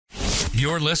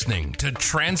You're listening to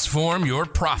Transform Your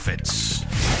Profits,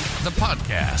 the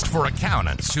podcast for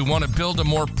accountants who want to build a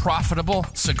more profitable,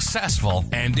 successful,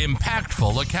 and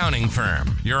impactful accounting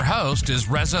firm. Your host is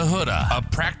Reza Huda, a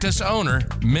practice owner,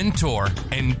 mentor,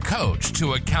 and coach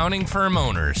to accounting firm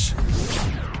owners.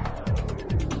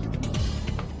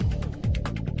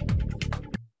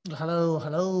 Hello.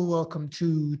 Welcome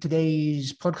to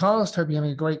today's podcast. Hope you're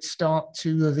having a great start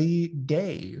to the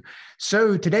day.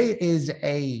 So today is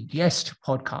a guest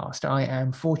podcast. I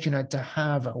am fortunate to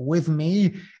have with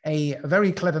me a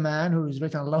very clever man who's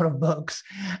written a lot of books,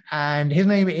 and his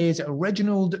name is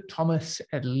Reginald Thomas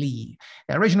Lee.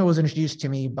 Now, Reginald was introduced to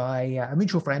me by a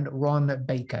mutual friend, Ron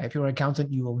Baker. If you're an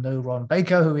accountant, you will know Ron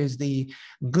Baker, who is the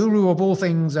guru of all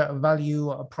things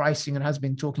value pricing and has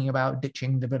been talking about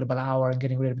ditching the billable hour and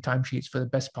getting rid of timesheets for the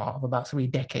best part of about 3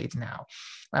 decades now.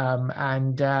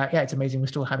 It's amazing we're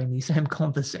still having these same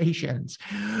conversations.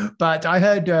 But I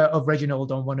heard of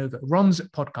Reginald on one of Ron's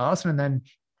podcasts, and then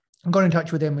got in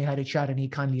touch with him. We had a chat, and he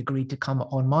kindly agreed to come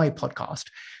on my podcast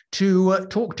to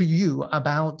talk to you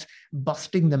about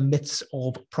busting the myths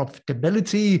of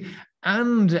profitability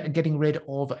and getting rid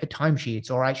of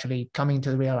timesheets, or actually coming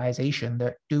to the realization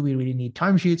that, do we really need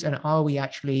timesheets, and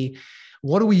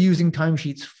what are we using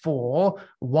timesheets for?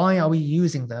 Why are we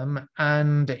using them?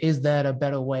 And is there a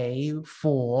better way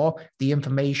for the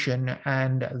information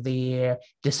and the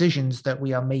decisions that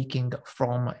we are making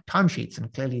from timesheets?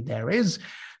 And clearly there is.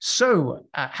 So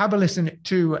have a listen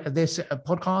to this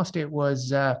podcast. It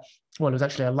was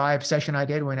actually a live session I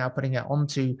did. We're now putting it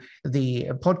onto the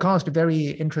podcast. A very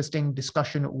interesting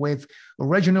discussion with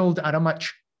Reginald at a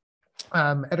much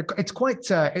it's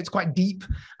quite deep.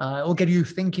 It'll get you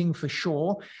thinking for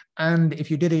sure. And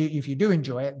if you do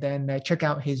enjoy it, then check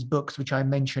out his books, which I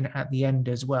mention at the end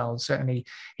as well. Certainly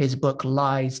his book,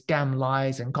 Lies, Damn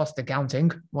Lies, and Cost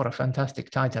Accounting. What a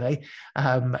fantastic title, eh?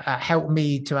 Helped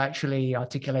me to actually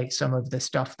articulate some of the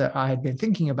stuff that I had been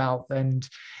thinking about and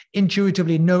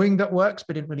intuitively knowing that works,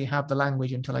 but didn't really have the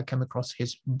language until I came across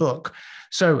his book.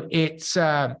 So it's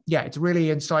a really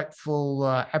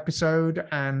insightful episode,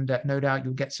 and no doubt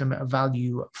you'll get some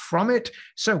value from it.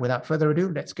 So without further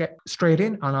ado, let's get straight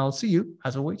in, and I'll see you,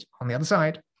 as always, on the other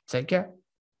side. Take care.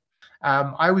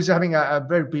 I was having a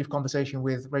very brief conversation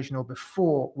with Reginald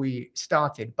before we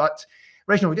started, but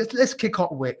Reginald, let's kick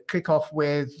off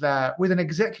with an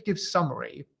executive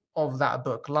summary of that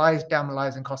book, Lies, Damn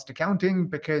Lies, and Cost Accounting,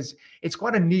 because it's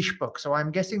quite a niche book. So I'm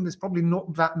guessing there's probably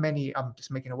not that many, I'm just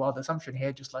making a wild assumption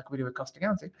here, just like we do with cost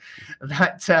accounting,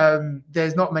 that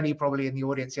there's not many probably in the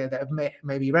audience here that have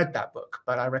maybe read that book,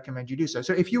 but I recommend you do so.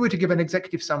 So if you were to give an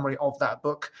executive summary of that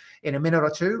book in a minute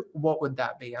or two, what would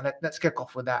that be? And let's kick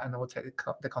off with that, and then we'll take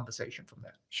the conversation from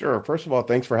there. Sure. First of all,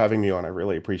 thanks for having me on. I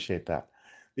really appreciate that.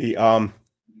 The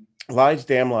Lies,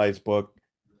 Damn Lies book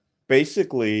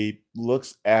basically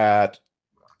looks at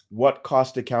what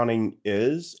cost accounting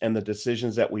is and the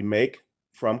decisions that we make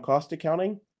from cost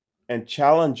accounting, and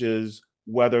challenges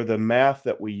whether the math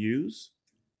that we use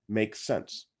makes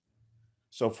sense.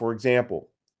 So for example,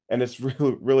 and it's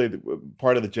really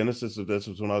part of the genesis of this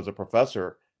was when I was a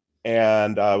professor,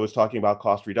 and I was talking about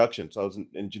cost reduction. So I was an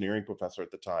engineering professor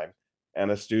at the time, and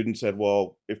a student said,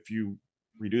 well, if you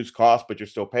reduce costs but you're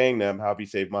still paying them, how have you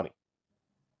saved money?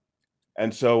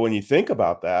 And so when you think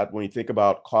about that, when you think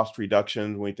about cost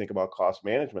reduction, when you think about cost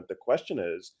management, the question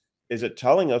is it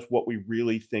telling us what we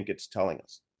really think it's telling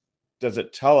us? Does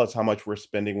it tell us how much we're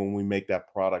spending when we make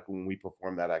that product, when we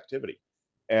perform that activity?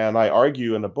 And I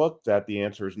argue in the book that the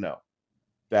answer is no,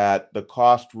 that the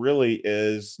cost really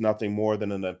is nothing more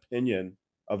than an opinion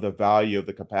of the value of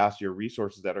the capacity or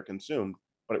resources that are consumed,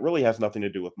 but it really has nothing to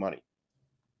do with money.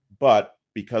 But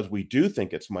because we do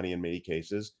think it's money in many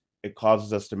cases, it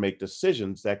causes us to make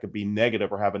decisions that could be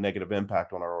negative or have a negative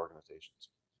impact on our organizations.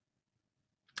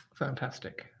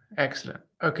 Fantastic. Excellent.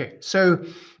 Okay. So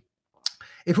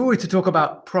if we were to talk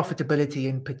about profitability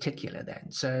in particular, then,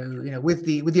 so, with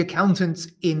the accountants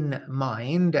in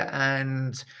mind,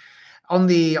 and on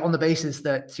the basis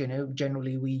that,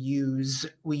 generally we use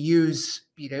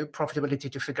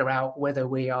profitability to figure out whether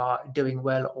we are doing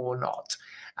well or not.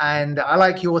 And I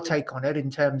like your take on it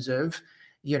in terms of,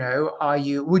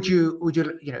 would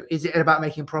you, is it about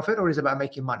making profit or is it about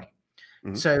making money?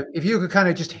 Mm-hmm. So if you could kind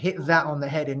of just hit that on the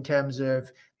head in terms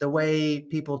of the way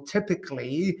people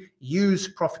typically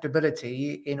use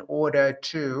profitability in order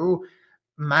to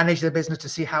manage their business, to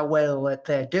see how well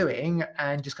they're doing,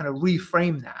 and just kind of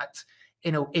reframe that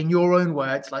in your own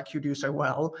words, like you do so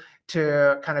well,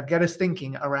 to kind of get us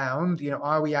thinking around,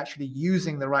 are we actually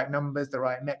using the right numbers, the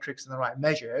right metrics, and the right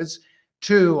measures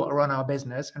to run our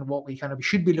business, and what we kind of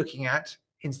should be looking at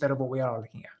instead of what we are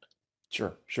looking at?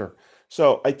 Sure, sure.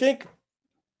 So I think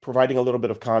providing a little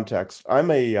bit of context, I'm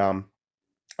a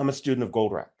student of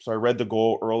Goldratt. So I read the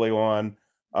Goal early on,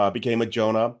 became a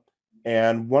Jonah.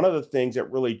 And one of the things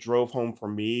that really drove home for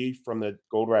me from the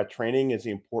Goldratt training is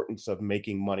the importance of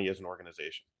making money as an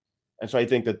organization. And so I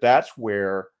think that that's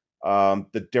where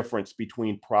the difference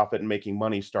between profit and making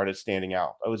money started standing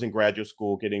out. I was in graduate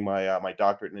school getting my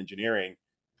doctorate in engineering,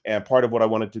 and part of what I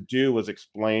wanted to do was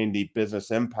explain the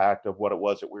business impact of what it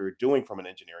was that we were doing from an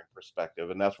engineering perspective.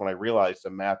 And that's when I realized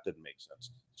the math didn't make sense.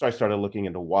 So I started looking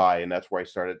into why, and that's where I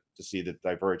started to see the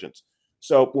divergence.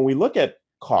 So when we look at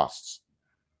costs,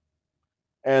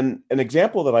 and an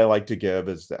example that I like to give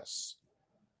is this: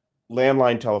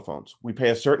 landline telephones. We pay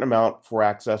a certain amount for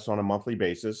access on a monthly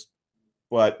basis,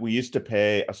 but we used to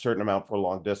pay a certain amount for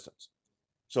long distance.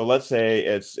 So let's say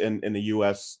it's in the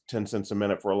US, 10 cents a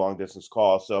minute for a long distance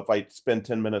call. So if I spend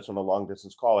 10 minutes on a long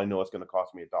distance call, I know it's going to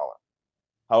cost me $1.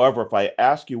 However, if I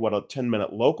ask you what a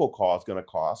 10-minute local call is going to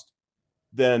cost,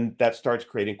 then that starts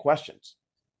creating questions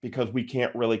because we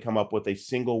can't really come up with a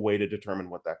single way to determine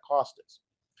what that cost is.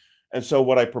 And so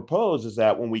what I propose is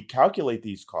that when we calculate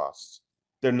these costs,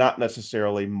 they're not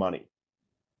necessarily money.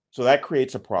 So that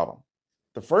creates a problem.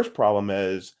 The first problem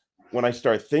is when I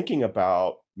start thinking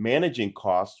about managing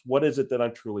costs, what is it that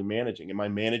I'm truly managing? Am I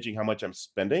managing how much I'm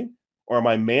spending, or am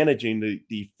I managing the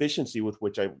efficiency with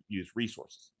which I use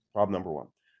resources? Problem number one.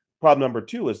 Problem number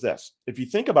two is this: if you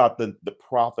think about the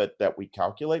profit that we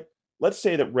calculate, let's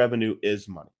say that revenue is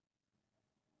money.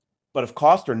 But if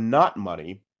costs are not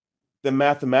money, then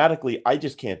mathematically, I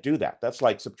just can't do that. That's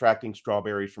like subtracting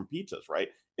strawberries from pizzas, right?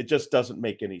 It just doesn't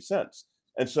make any sense.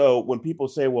 And so when people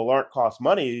say, well, aren't costs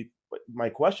money? My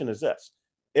question is this: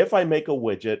 if I make a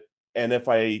widget and if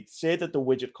I say that the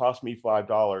widget cost me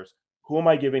 $5, who am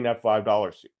I giving that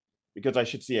 $5 to? Because I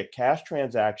should see a cash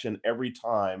transaction every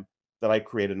time that I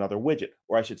create another widget,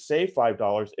 or I should save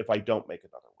 $5 if I don't make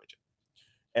another widget.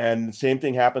 And the same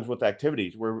thing happens with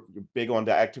activities. We're big on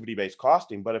the activity-based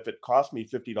costing, but if it costs me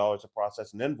 $50 to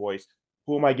process an invoice,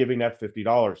 who am I giving that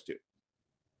 $50 to?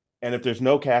 And if there's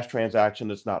no cash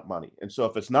transaction, it's not money. And so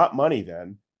if it's not money,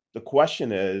 then the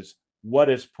question is, what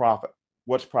is profit?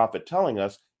 What's profit telling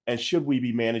us? And should we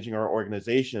be managing our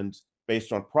organizations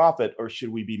based on profit, or should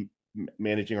we be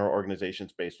managing our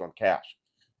organizations based on cash?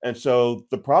 And so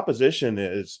the proposition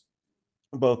is,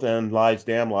 both in Lies,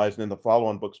 Damn Lies, and in the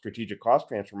follow-on book, Strategic Cost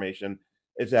Transformation,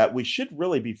 is that we should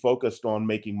really be focused on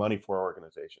making money for our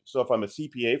organization. So if I'm a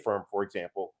CPA firm, for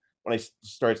example, when I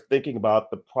start thinking about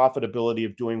the profitability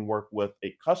of doing work with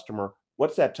a customer,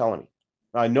 what's that telling me?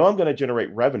 Now, I know I'm going to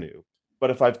generate revenue, but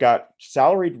if I've got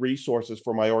salaried resources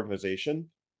for my organization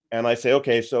and I say,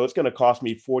 okay, so it's going to cost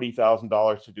me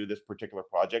 $40,000 to do this particular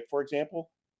project, for example,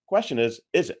 question is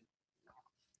it?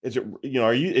 Is it,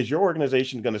 is your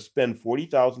organization going to spend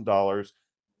 $40,000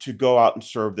 to go out and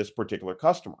serve this particular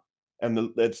customer?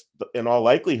 And it's in all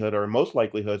likelihood, or in most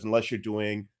likelihoods, unless you're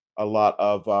doing a lot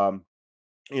of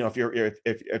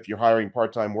if you're hiring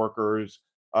part-time workers,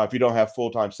 if you don't have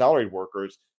full-time salaried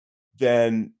workers,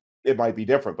 then it might be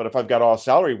different. But if I've got all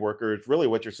salaried workers, really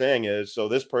what you're saying is, so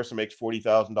this person makes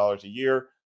 $40,000 a year.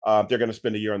 They're going to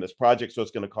spend a year on this project, so it's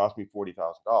going to cost me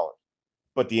 $40,000.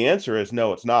 But the answer is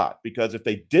no, it's not, because if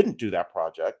they didn't do that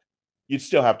project, you'd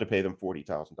still have to pay them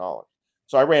 $40,000.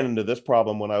 So I ran into this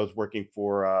problem when I was working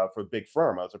for a big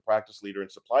firm. I was a practice leader in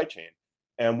supply chain.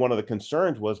 And one of the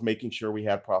concerns was making sure we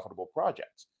had profitable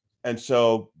projects. And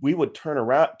so we would turn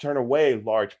away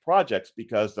large projects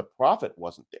because the profit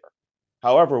wasn't there.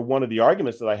 However, one of the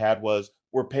arguments that I had was,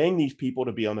 we're paying these people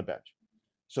to be on the bench.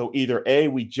 So either A,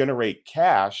 we generate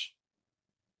cash,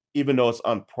 even though it's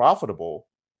unprofitable,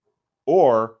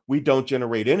 or we don't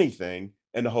generate anything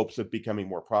in the hopes of becoming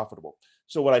more profitable.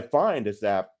 So what I find is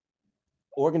that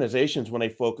organizations, when they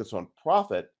focus on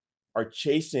profit, are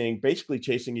basically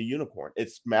chasing a unicorn.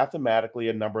 It's mathematically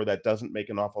a number that doesn't make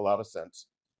an awful lot of sense.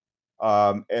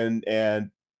 And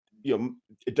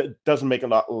it doesn't make a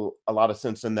lot of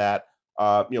sense in that,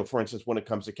 for instance, when it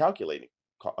comes to calculating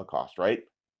a cost, right?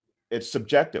 It's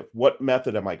subjective. What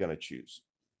method am I going to choose?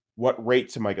 What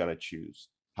rates am I going to choose?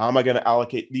 How am I going to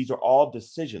allocate? These are all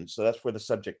decisions. So that's where the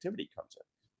subjectivity comes in.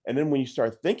 And then when you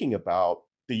start thinking about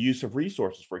the use of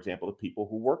resources, for example, the people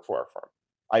who work for our firm,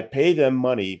 I pay them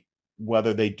money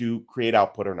whether they do create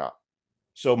output or not.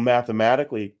 So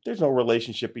mathematically, there's no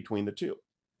relationship between the two.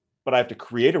 But I have to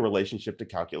create a relationship to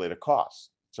calculate a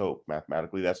cost. So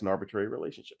mathematically, that's an arbitrary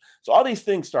relationship. So all these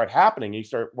things start happening, and you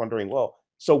start wondering, well,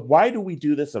 so why do we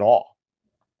do this at all?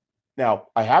 Now,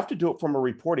 I have to do it from a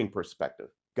reporting perspective.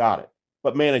 Got it.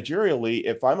 But managerially,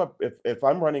 if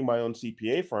I'm running my own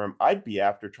CPA firm, I'd be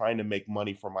after trying to make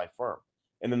money for my firm.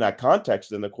 And in that context,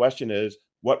 then the question is,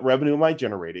 what revenue am I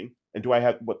generating? And do I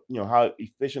have how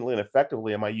efficiently and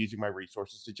effectively am I using my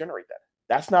resources to generate that?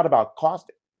 That's not about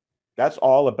costing. That's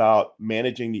all about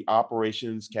managing the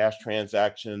operations, cash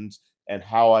transactions, and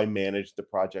how I manage the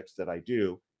projects that I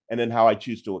do. And then how I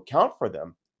choose to account for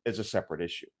them is a separate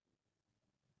issue.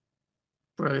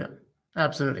 Brilliant.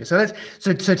 Absolutely.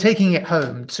 So taking it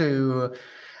home to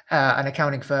an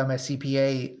accounting firm, a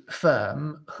CPA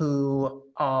firm, who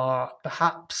are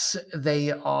perhaps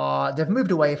they've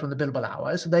moved away from the billable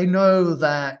hours. They know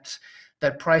that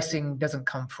pricing doesn't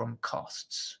come from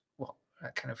costs. Well,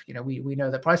 we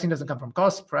know that pricing doesn't come from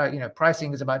costs.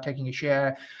 Pricing is about taking a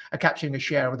share, capturing a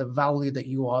share of the value that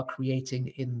you are creating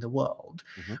in the world.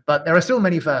 Mm-hmm. But there are still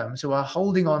many firms who are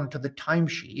holding on to the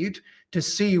timesheet to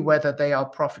see whether they are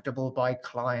profitable by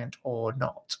client or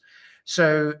not.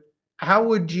 So how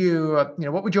would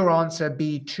what would your answer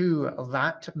be to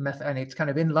that method? And it's kind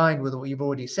of in line with what you've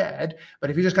already said,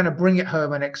 but if you just kind of bring it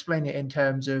home and explain it in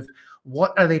terms of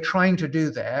what are they trying to do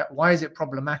there? Why is it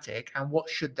problematic? And what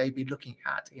should they be looking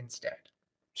at instead?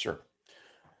 Sure.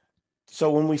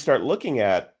 So when we start looking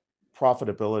at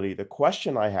profitability, the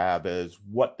question I have is,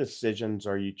 what decisions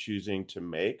are you choosing to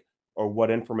make, or what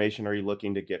information are you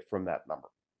looking to get from that number?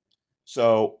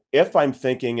 So if I'm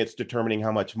thinking it's determining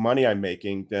how much money I'm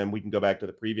making, then we can go back to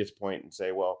the previous point and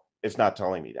say, well, it's not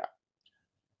telling me that.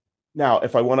 Now,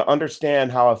 if I want to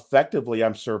understand how effectively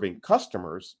I'm serving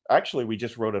customers, actually, we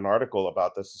just wrote an article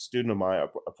about this,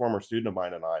 a former student of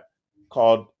mine and I,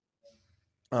 called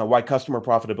Why Customer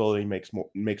Profitability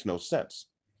Makes No Sense.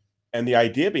 And the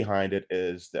idea behind it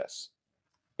is this.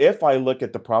 If I look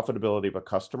at the profitability of a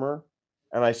customer,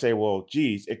 and I say, well,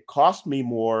 geez, it costs me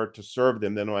more to serve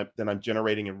them than I'm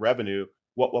generating in revenue,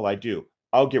 what will I do?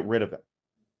 I'll get rid of them.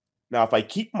 Now, if I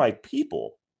keep my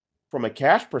people, from a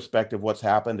cash perspective, what's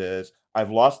happened is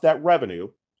I've lost that revenue,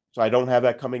 so I don't have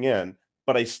that coming in,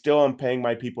 but I still am paying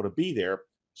my people to be there.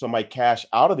 So my cash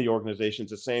out of the organization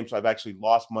is the same. So I've actually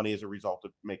lost money as a result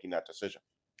of making that decision.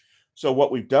 So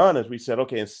what we've done is we said,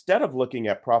 okay, instead of looking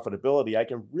at profitability, I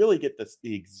can really get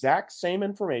the exact same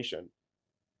information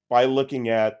by looking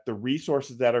at the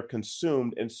resources that are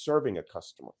consumed in serving a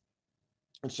customer.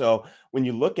 And so when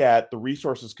you look at the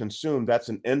resources consumed, that's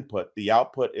an input. The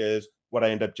output is what I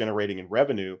end up generating in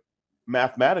revenue.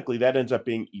 Mathematically, that ends up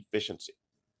being efficiency.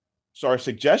 So our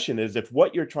suggestion is, if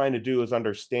what you're trying to do is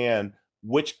understand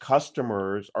which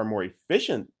customers are more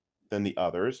efficient than the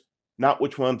others, not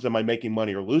which ones am I making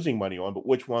money or losing money on, but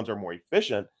which ones are more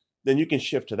efficient, then you can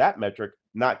shift to that metric,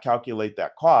 not calculate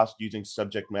that cost using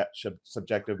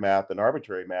subjective math and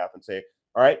arbitrary math, and say,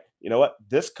 all right, you know what?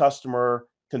 This customer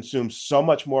consumes so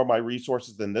much more of my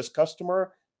resources than this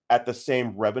customer at the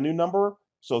same revenue number.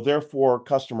 So therefore,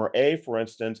 customer A, for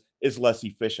instance, is less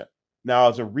efficient. Now,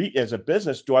 as a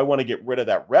business, do I want to get rid of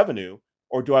that revenue,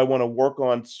 or do I want to work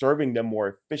on serving them more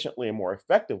efficiently and more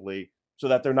effectively so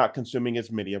that they're not consuming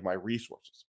as many of my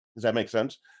resources? Does that make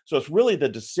sense? So it's really the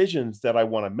decisions that I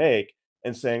want to make,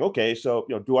 and saying, okay, so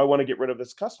do I want to get rid of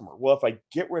this customer? Well, if I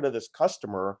get rid of this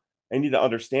customer, I need to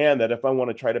understand that if I want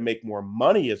to try to make more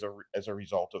money as a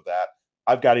result of that,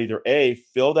 I've got to either A,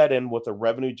 fill that in with a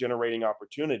revenue generating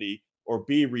opportunity, or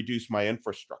B, reduce my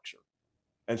infrastructure.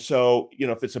 And so,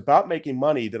 if it's about making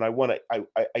money, then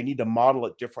I need to model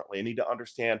it differently. I need to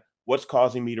understand what's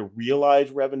causing me to realize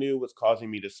revenue, what's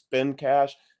causing me to spend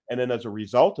cash, and then as a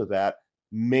result of that,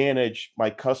 manage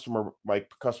my customer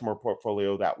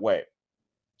portfolio that way.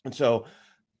 And so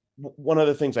one of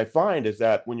the things I find is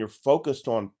that when you're focused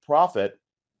on profit,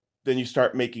 then you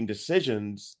start making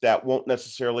decisions that won't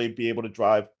necessarily be able to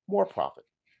drive more profit.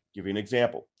 Give you an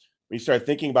example. When you start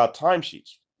thinking about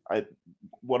timesheets,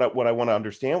 what I want to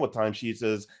understand with timesheets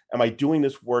is, am I doing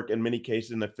this work in many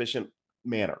cases in an efficient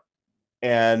manner?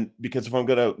 And because if I'm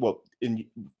going to,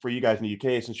 for you guys in the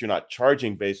UK, since you're not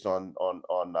charging based on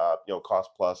cost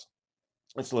plus,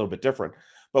 it's a little bit different.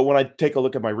 But when I take a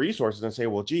look at my resources and say,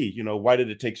 well, gee, why did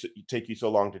it take you so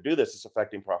long to do this? It's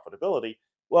affecting profitability.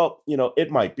 Well,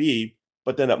 it might be,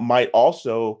 but then it might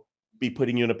also be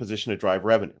putting you in a position to drive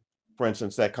revenue. For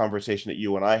instance, that conversation that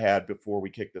you and I had before we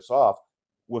kicked this off,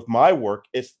 with my work,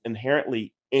 it's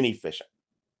inherently inefficient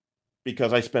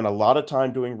because I spend a lot of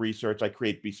time doing research. I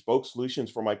create bespoke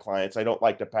solutions for my clients. I don't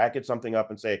like to package something up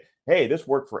and say, hey, this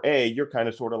worked for A. You're kind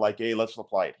of sort of like A. Let's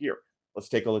apply it here. Let's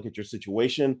take a look at your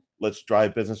situation. Let's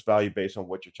drive business value based on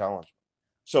what you're challenging.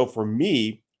 So for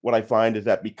me, what I find is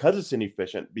that because it's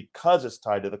inefficient, because it's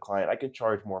tied to the client, I can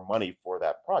charge more money for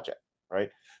that project, right?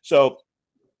 So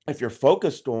if you're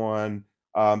focused on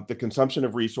the consumption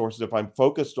of resources, if I'm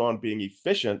focused on being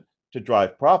efficient to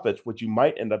drive profits, what you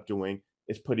might end up doing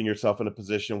it's putting yourself in a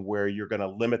position where you're going to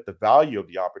limit the value of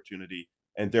the opportunity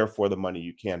and therefore the money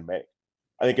you can make.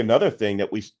 I think another thing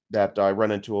that I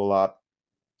run into a lot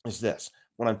is this.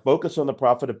 When I'm focused on the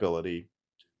profitability,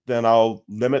 then I'll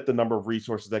limit the number of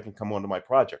resources that can come onto my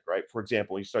project, right? For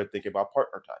example, you start thinking about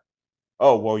partner time.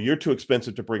 Oh, well, you're too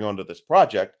expensive to bring onto this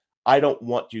project. I don't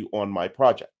want you on my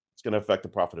project. It's going to affect the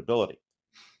profitability.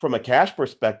 From a cash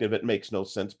perspective, it makes no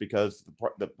sense because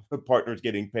the partner is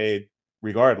getting paid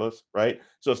regardless, right?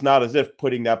 So it's not as if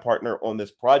putting that partner on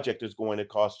this project is going to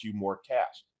cost you more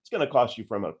cash. It's going to cost you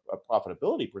from a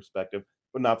profitability perspective,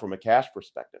 but not from a cash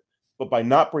perspective. But by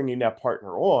not bringing that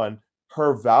partner on,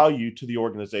 her value to the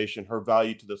organization, her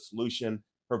value to the solution,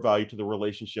 her value to the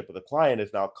relationship with the client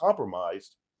is now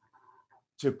compromised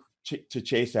to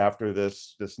chase after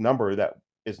this number that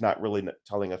is not really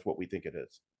telling us what we think it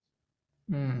is.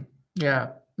 Yeah,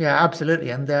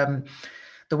 absolutely. And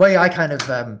the way I kind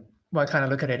of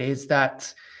look at it is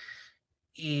that,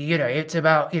 it's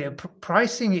about,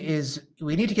 pricing is,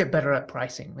 we need to get better at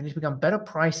pricing. We need to become better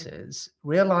pricers,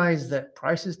 realize that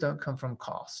prices don't come from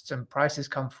costs and prices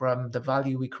come from the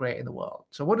value we create in the world.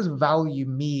 So what does value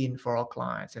mean for our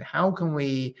clients, and how can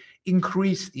we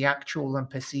increase the actual and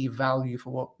perceived value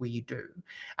for what we do?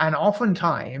 And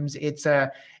oftentimes it's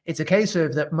a case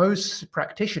of that most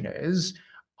practitioners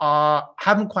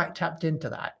haven't quite tapped into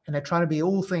that, and they're trying to be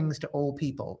all things to all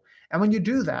people. And when you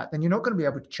do that, then you're not going to be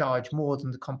able to charge more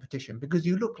than the competition because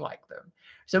you look like them.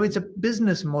 So it's a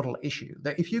business model issue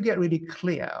that if you get really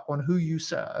clear on who you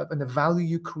serve and the value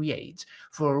you create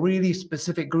for a really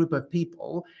specific group of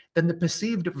people, then the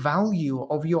perceived value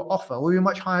of your offer will be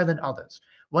much higher than others.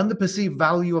 When the perceived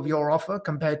value of your offer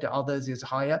compared to others is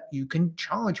higher, you can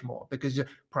charge more because your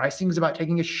pricing is about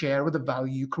taking a share of the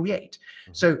value you create.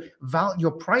 So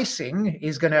your pricing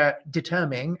is going to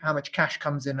determine how much cash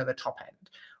comes in at the top end,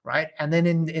 right? And then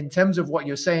in terms of what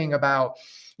you're saying about,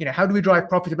 how do we drive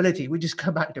profitability? We just go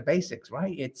back to basics,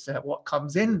 right? It's what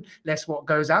comes in less what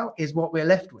goes out is what we're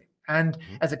left with. And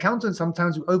as accountants,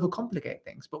 sometimes we overcomplicate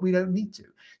things, but we don't need to.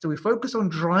 So we focus on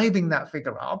driving that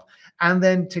figure up, and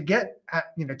then to get,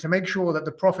 to make sure that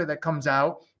the profit that comes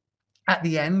out at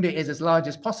the end is as large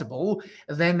as possible,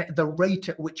 then the rate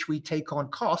at which we take on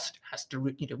cost has to,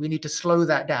 we need to slow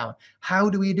that down. How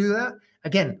do we do that?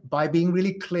 Again, by being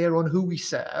really clear on who we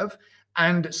serve,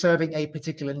 and serving a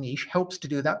particular niche helps to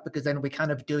do that, because then we're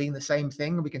kind of doing the same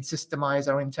thing. We can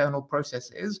systemize our internal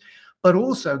processes, but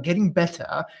also getting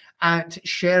better at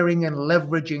sharing and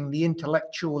leveraging the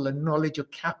intellectual and knowledge of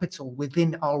capital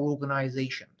within our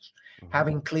organizations.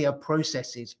 Having clear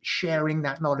processes, sharing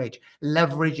that knowledge,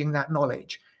 leveraging that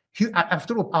knowledge.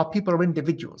 After all, our people are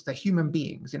individuals. They're human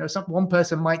beings. One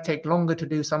person might take longer to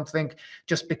do something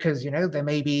just because, they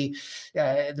may be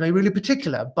really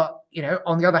particular. But,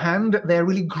 on the other hand, they're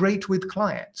really great with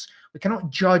clients. We cannot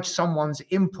judge someone's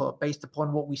input based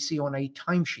upon what we see on a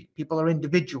timesheet. People are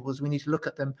individuals. We need to look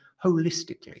at them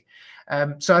holistically.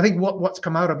 So I think what's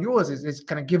come out of yours is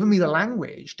kind of giving me the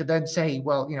language to then say,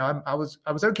 well, I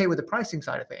was okay with the pricing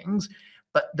side of things,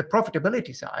 but the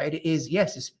profitability side is,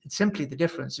 yes, it's simply the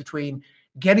difference between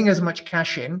getting as much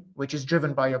cash in, which is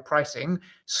driven by your pricing,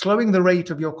 slowing the rate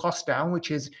of your cost down, which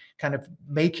is kind of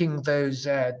making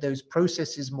those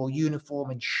processes more uniform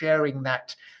and sharing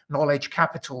that knowledge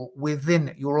capital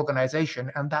within your organization.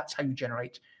 And that's how you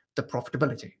generate the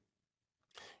profitability.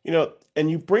 And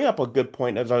you bring up a good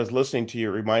point. As I was listening to you,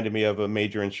 it reminded me of a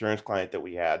major insurance client that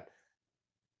we had.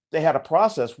 They had a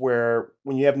process where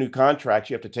when you have new contracts,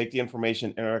 you have to take the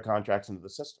information, enter the contracts into the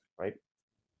system, right?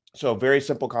 So very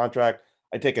simple contract.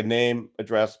 I take a name,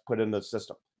 address, put it in the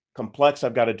system. Complex,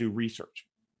 I've got to do research.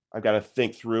 I've got to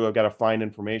think through, I've got to find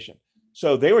information.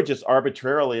 So they were just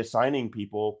arbitrarily assigning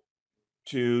people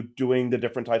to doing the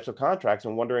different types of contracts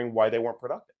and wondering why they weren't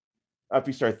productive. If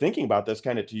you start thinking about this,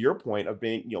 kind of to your point of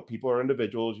being, people are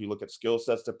individuals, you look at skill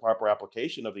sets, the proper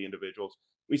application of the individuals.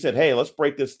 We said, hey, let's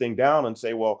break this thing down and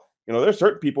say, well, there's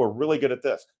certain people who are really good at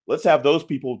this. Let's have those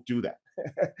people do that.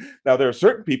 Now, there are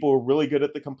certain people who are really good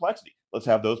at the complexity. Let's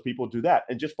have those people do that.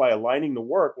 And just by aligning the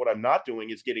work, what I'm not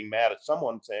doing is getting mad at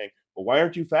someone saying, well, why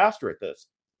aren't you faster at this?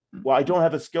 Well, I don't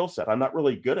have a skill set. I'm not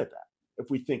really good at that. If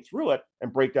we think through it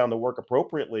and break down the work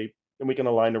appropriately, then we can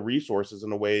align the resources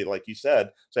in a way, like you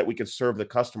said, so that we can serve the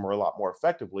customer a lot more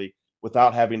effectively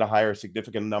without having to hire a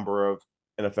significant number of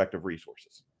ineffective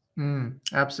resources.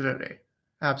 Absolutely.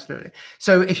 Absolutely.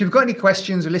 So if you've got any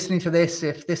questions or listening to this,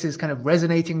 if this is kind of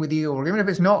resonating with you, or even if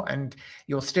it's not, and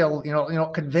you're still, you're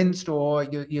not convinced, or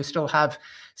you still have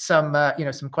some,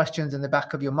 some questions in the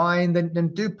back of your mind, then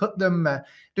do put them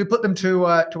to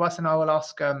us, and I will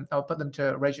ask, I'll put them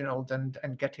to Reginald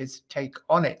and get his take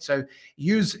on it. So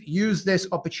use this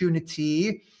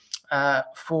opportunity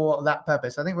for that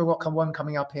purpose. I think we've got one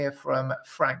coming up here from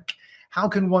Frank. How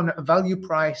can one value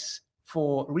price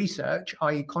for research,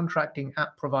 i.e. contracting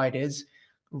app providers,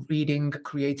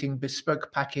 creating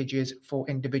bespoke packages for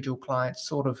individual clients,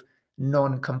 sort of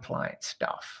non-compliant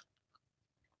stuff?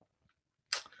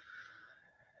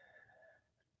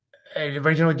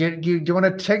 Reginald, do you want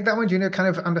to take that one? Do you kind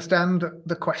of understand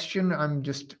the question? I'm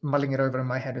just mulling it over in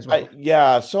my head as well.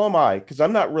 Yeah, so am I, because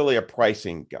I'm not really a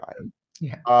pricing guy.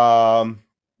 Yeah.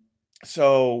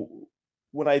 So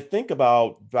when I think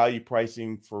about value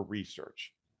pricing for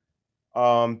research,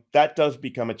 that does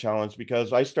become a challenge,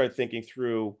 because I start thinking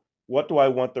through, what do I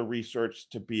want the research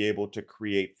to be able to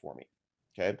create for me?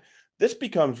 Okay. This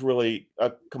becomes really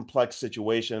a complex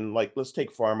situation. Like, let's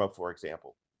take pharma, for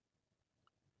example.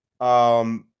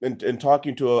 In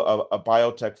talking to a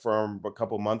biotech firm a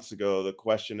couple months ago, the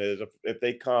question is, if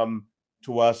they come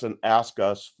to us and ask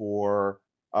us for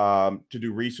to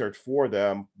do research for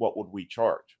them, what would we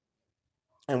charge?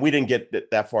 And we didn't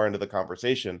get that far into the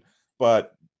conversation,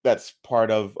 but that's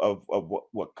part of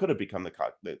what could have become the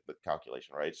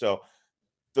calculation, right? So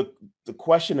the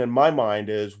question in my mind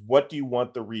is, what do you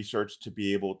want the research to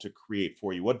be able to create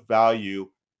for you? What value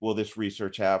will this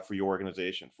research have for your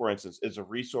organization? For instance, is a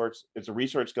research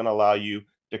going to allow you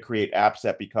to create apps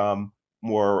that become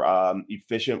more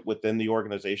efficient within the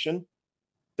organization?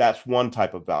 That's one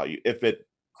type of value. If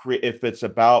it's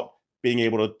about being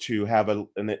able to have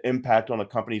an impact on a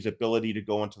company's ability to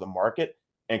go into the market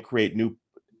and create new,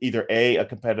 either a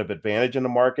competitive advantage in the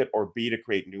market, or B, to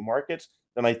create new markets,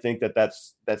 then I think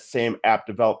that same app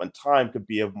development time could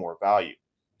be of more value.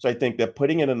 So I think that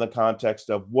putting it in the context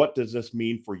of, what does this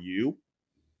mean for you,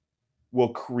 will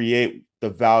create the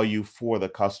value for the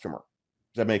customer.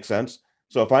 Does that make sense?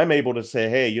 So if I'm able to say,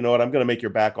 hey, you know what, I'm going to make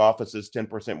your back offices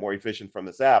 10% more efficient from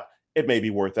this app, it may be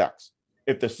worth X.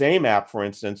 If the same app, for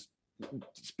instance,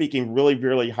 speaking really,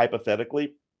 really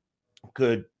hypothetically,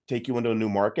 could take you into a new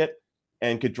market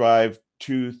and could drive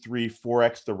 2, 3,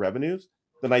 4x the revenues,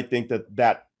 then I think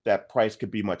that price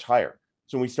could be much higher.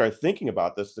 So when we start thinking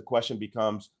about this, the question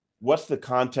becomes, what's the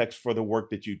context for the work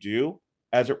that you do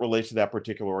as it relates to that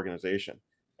particular organization?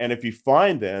 And if you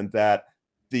find then that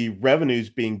the revenues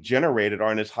being generated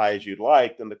aren't as high as you'd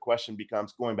like, then the question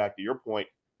becomes, going back to your point,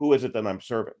 who is it that I'm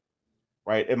serving,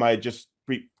 right? Am I just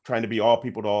trying to be all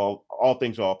people to all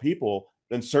things to all people?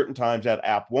 Then certain times that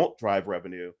app won't drive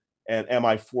revenue. And am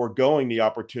I foregoing the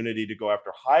opportunity to go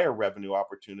after higher revenue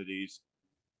opportunities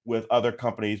with other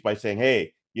companies by saying,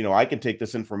 hey, I can take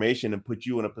this information and put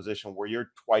you in a position where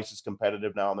you're twice as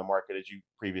competitive now in the market as you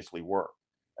previously were.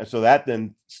 And so that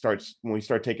then starts, when we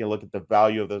start taking a look at the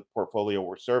value of the portfolio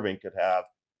we're serving, could have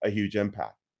a huge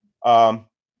impact.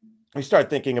 We start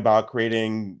thinking about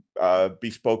creating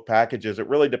bespoke packages. It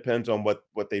really depends on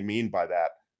what they mean by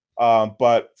that.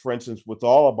 But for instance, with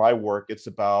all of my work, it's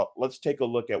about, let's take a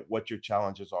look at what your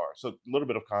challenges are. So a little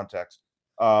bit of context.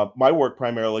 My work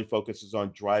primarily focuses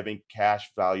on driving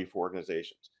cash value for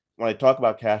organizations. When I talk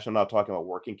about cash, I'm not talking about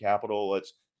working capital.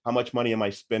 It's how much money am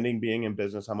I spending being in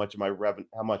business? How much revenue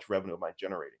am I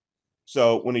generating?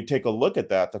 So when you take a look at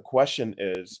that, the question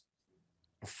is,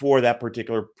 for that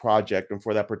particular project and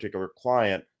for that particular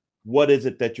client, what is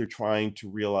it that you're trying to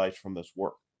realize from this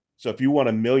work? So if you want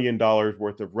 $1 million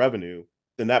worth of revenue,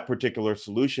 then that particular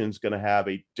solution is going to have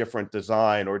a different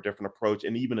design or a different approach,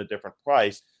 and even a different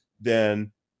price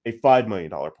than a $5 million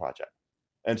project.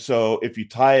 And so if you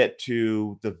tie it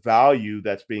to the value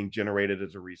that's being generated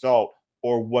as a result,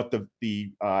 or what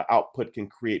the output can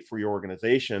create for your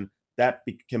organization, that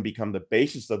can become the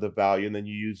basis of the value. And then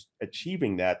you use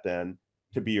achieving that then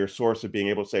to be your source of being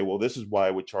able to say, well, this is why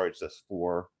I would charge this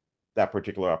for that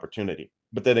particular opportunity.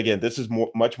 But then again, this is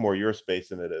much more your space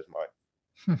than it is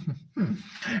mine.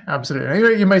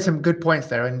 Absolutely. You made some good points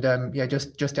there. And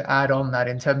just to add on that,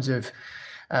 in terms of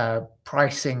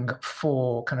pricing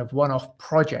for kind of one-off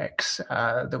projects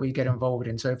that we get involved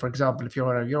in. So, for example, if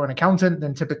you're an accountant,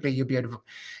 then typically you'll be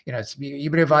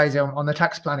advising on the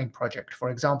tax planning project, for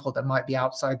example, that might be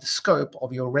outside the scope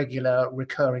of your regular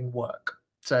recurring work.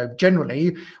 So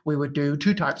generally, we would do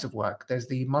two types of work. There's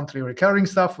the monthly recurring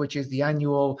stuff, which is the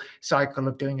annual cycle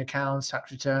of doing accounts,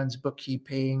 tax returns,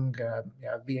 bookkeeping,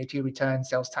 VAT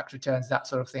returns, sales tax returns, that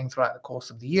sort of thing throughout the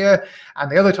course of the year.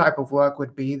 And the other type of work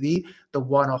would be the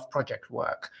one-off project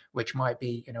work, which might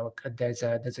be, there's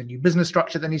a new business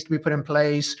structure that needs to be put in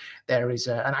place. There is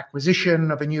an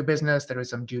acquisition of a new business. There is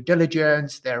some due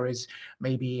diligence. There is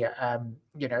maybe,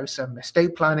 some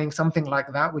estate planning, something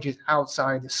like that, which is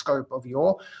outside the scope of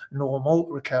your normal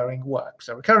recurring work.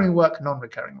 So recurring work,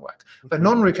 non-recurring work. But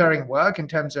non-recurring work, in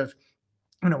terms of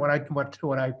what I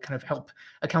kind of help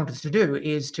accountants to do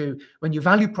is when you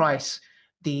value price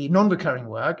the non-recurring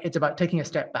work, it's about taking a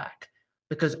step back,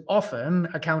 because often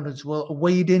accountants will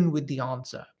wade in with the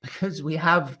answer because we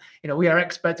have, we are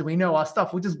experts and we know our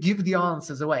stuff. We'll just give the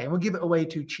answers away, and we'll give it away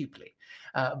too cheaply.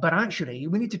 But actually,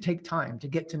 we need to take time to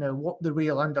get to know what the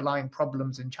real underlying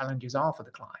problems and challenges are for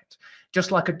the client,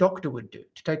 just like a doctor would do,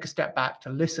 to take a step back, to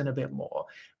listen a bit more,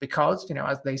 because,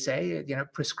 as they say,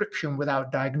 prescription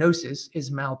without diagnosis is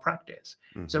malpractice.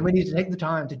 Mm-hmm. So we need to take the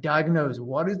time to diagnose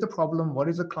what is the problem, what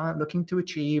is the client looking to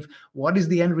achieve, what is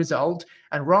the end result,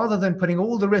 and rather than putting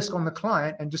all the risk on the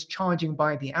client and just charging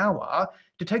by the hour,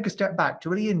 to take a step back, to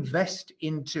really invest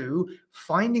into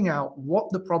finding out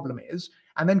what the problem is,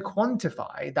 and then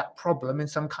quantify that problem in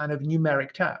some kind of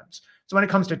numeric terms. So when it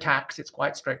comes to tax, it's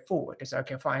quite straightforward. It's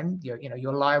okay, fine.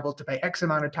 You're liable to pay X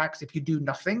amount of tax if you do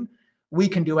nothing. We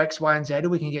can do X, Y, and Z, or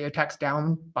we can get your tax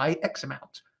down by X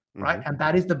amount, right? Mm-hmm. And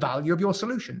that is the value of your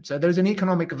solution. So there's an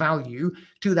economic value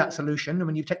to that solution. And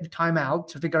when you take the time out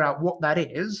to figure out what that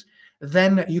is,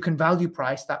 then you can value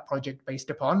price that project based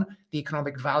upon the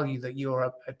economic value that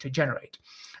you're to generate.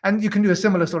 And you can do a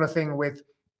similar sort of thing with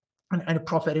and a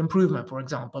profit improvement, for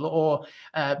example, or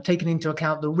taking into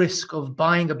account the risk of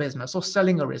buying a business or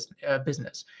selling a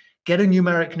business. Get a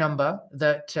numeric number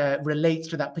that relates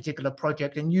to that particular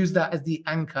project and use that as the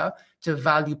anchor to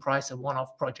value price a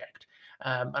one-off project.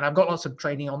 And I've got lots of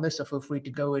training on this, so feel free to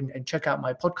go and check out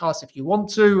my podcast if you want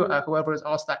to, whoever has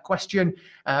asked that question.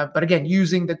 But again,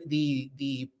 using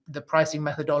the pricing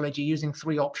methodology, using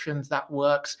 3 options, that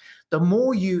works.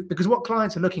 Because what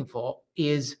clients are looking for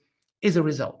is a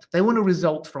result. They want a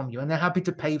result from you, and they're happy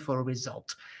to pay for a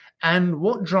result. And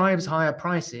what drives higher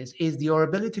prices is your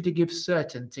ability to give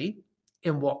certainty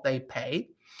in what they pay,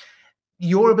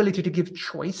 your ability to give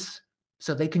choice,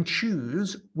 so they can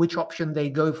choose which option they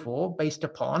go for based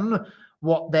upon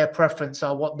what their preference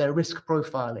are, what their risk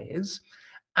profile is,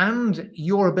 and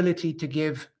your ability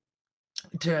to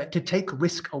take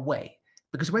risk away.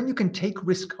 Because when you can take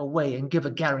risk away and give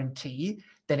a guarantee,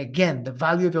 then again, the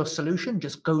value of your solution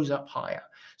just goes up higher.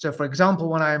 So for example,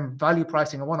 when I'm value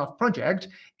pricing a one-off project,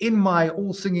 in my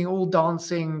all singing, all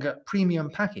dancing premium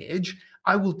package,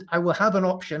 I will have an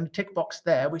option, tick box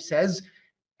there, which says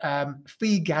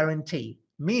fee guarantee,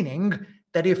 meaning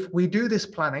that if we do this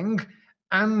planning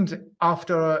and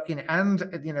after,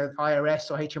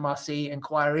 IRS or HMRC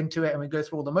inquire into it and we go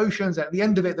through all the motions, at the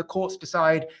end of it, the courts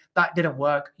decide that didn't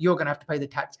work, you're going to have to pay the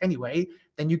tax anyway,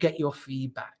 then you get your fee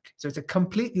back. So it's a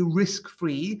completely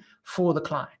risk-free for the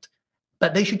client.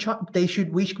 But we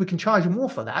can charge more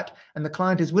for that, and the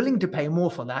client is willing to pay more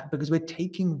for that because we're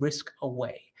taking risk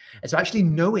away. It's actually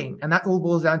knowing, and that all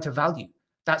boils down to value.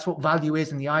 That's what value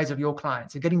is in the eyes of your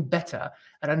clients. You're getting better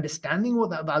at understanding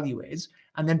what that value is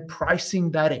and then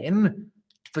pricing that in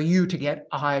for you to get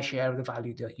a higher share of the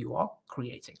value that you are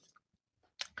creating.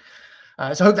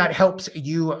 So I hope that helps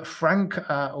you, Frank,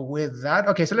 with that.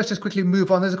 Okay, so let's just quickly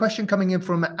move on. There's a question coming in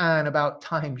from Anne about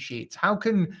timesheets.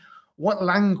 What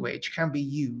language can be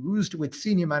used with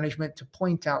senior management to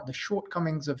point out the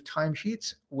shortcomings of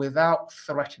timesheets without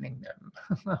threatening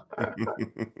them?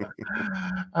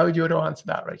 How would you want to answer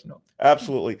that, Reginald?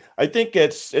 Absolutely. I think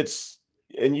it's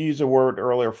and you used a word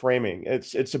earlier, framing.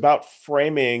 It's about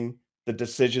framing the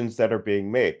decisions that are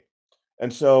being made.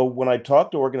 And so when I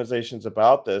talk to organizations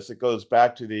about this, it goes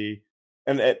back to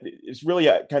it's really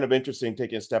kind of interesting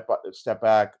taking a step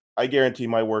back. I guarantee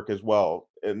my work as well.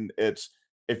 And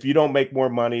if you don't make more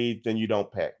money, then you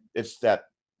don't pay. It's that.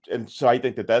 And so I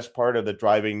think that's part of the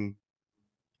driving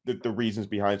the reasons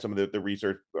behind some of the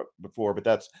research before, but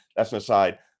that's an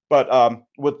aside. But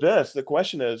with this, the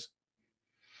question is,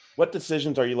 what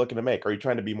decisions are you looking to make? Are you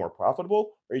trying to be more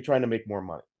profitable? Or are you trying to make more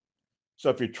money? So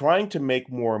if you're trying to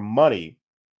make more money,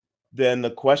 then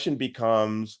the question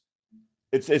becomes,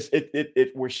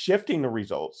 we're shifting the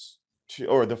results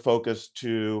or the focus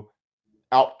to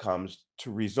outcomes,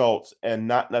 to results, and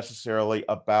not necessarily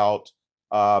about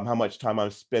how much time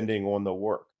I'm spending on the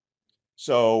work.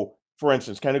 So for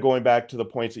instance, kind of going back to the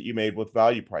points that you made with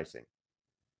value pricing,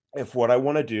 if what I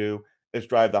want to do is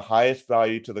drive the highest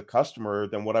value to the customer,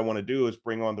 then what I want to do is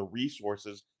bring on the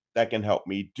resources that can help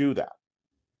me do that.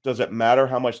 Does it matter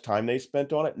how much time they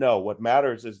spent on it? No, what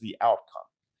matters is the outcome.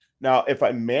 Now, if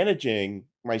I'm managing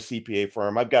my CPA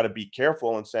firm, I've got to be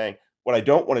careful in saying, What I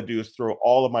don't want to do is throw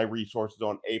all of my resources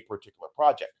on a particular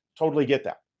project. Totally get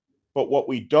that. But what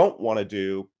we don't want to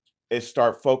do is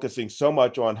start focusing so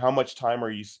much on how much time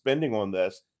are you spending on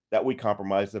this that we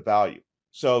compromise the value.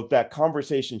 So that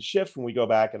conversation shifts when we go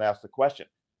back and ask the question,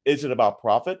 is it about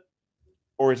profit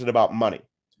or is it about money?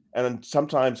 And then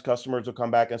sometimes customers will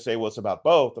come back and say, well, it's about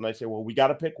both. And I say, well, we got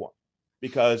to pick one,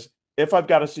 because if I've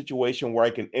got a situation where I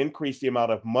can increase the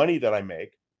amount of money that I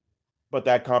make, but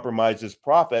that compromises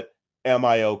profit, am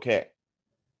I okay?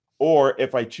 Or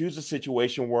if I choose a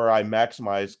situation where I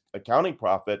maximize accounting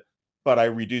profit, but I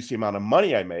reduce the amount of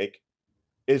money I make,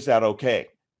 is that okay?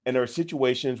 And there are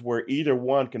situations where either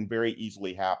one can very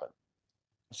easily happen.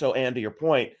 So, Ann, to your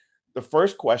point, the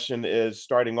first question is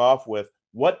starting off with,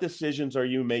 what decisions are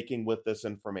you making with this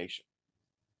information?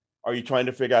 Are you trying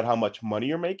to figure out how much money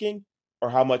you're making or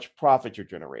how much profit you're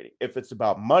generating? If it's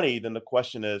about money, then the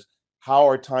question is, how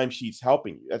are timesheets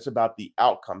helping you? That's about the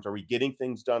outcomes. Are we getting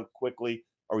things done quickly?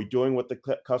 Are we doing what the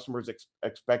customers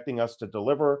expecting us to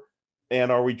deliver?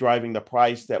 And are we driving the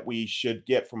price that we should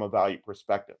get from a value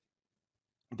perspective?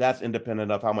 That's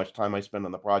independent of how much time I spend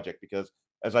on the project, because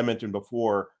as I mentioned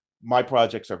before, my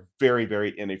projects are very,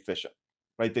 very inefficient.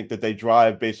 I think that they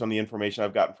drive, based on the information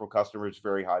I've gotten from customers,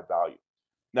 very high value.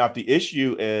 Now, if the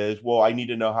issue is, well, I need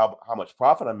to know how much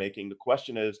profit I'm making, the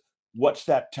question is, what's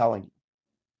that telling you?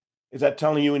 Is that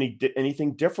telling you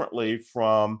anything differently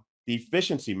from the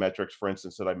efficiency metrics, for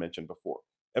instance, that I mentioned before?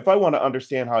 If I want to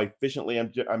understand how efficiently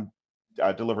I'm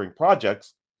delivering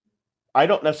projects, I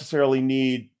don't necessarily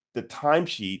need the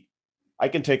timesheet. I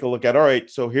can take a look at, all right,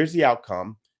 so here's the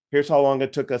outcome. Here's how long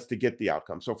it took us to get the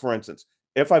outcome. So for instance,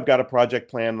 if I've got a project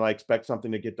plan and I expect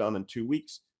something to get done in 2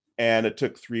 weeks and it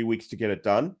took 3 weeks to get it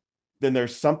done, then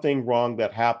there's something wrong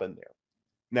that happened there.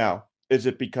 Now, is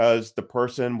it because the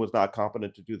person was not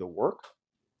competent to do the work?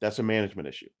 That's a management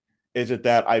issue. Is it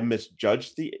that I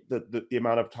misjudged the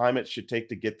amount of time it should take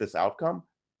to get this outcome?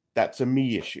 That's a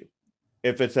me issue.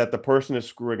 If it's that the person is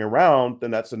screwing around,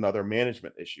 then that's another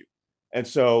management issue. And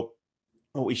so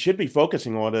what we should be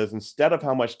focusing on is, instead of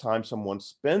how much time someone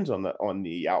spends on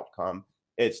the outcome,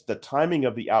 it's the timing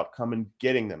of the outcome and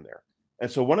getting them there. And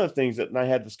so one of the things that, and I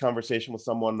had this conversation with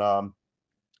someone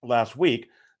last week,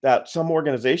 that some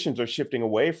organizations are shifting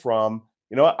away from,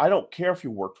 I don't care if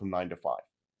you work from 9 to 5.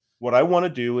 What I want to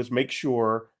do is make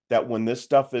sure that when this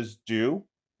stuff is due,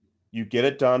 you get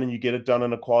it done, and you get it done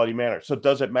in a quality manner. So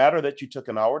does it matter that you took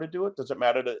an hour to do it? Does it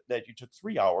matter that you took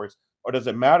 3 hours? Or does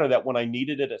it matter that when I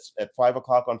needed it at 5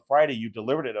 o'clock on Friday, you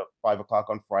delivered it at 5 o'clock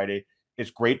on Friday?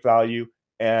 It's great value,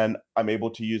 and I'm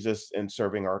able to use this in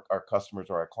serving our customers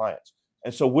or our clients.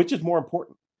 And so which is more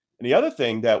important? And the other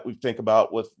thing that we think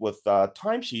about with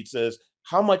timesheets is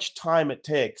how much time it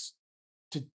takes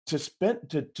to spend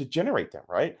to generate them,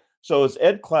 right? So as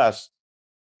Ed Kless,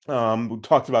 who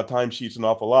talked about timesheets an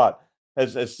awful lot,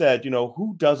 has said,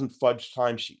 who doesn't fudge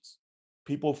timesheets?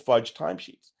 People fudge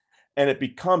timesheets. And it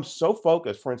becomes so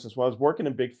focused. For instance, when I was working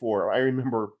in Big Four, I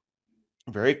remember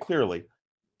very clearly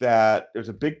that there's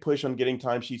a big push on getting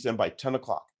timesheets in by 10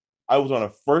 o'clock. I was on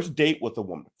a first date with a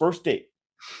woman, first date.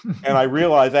 And I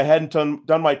realized I hadn't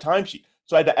done my timesheet.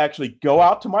 So I had to actually go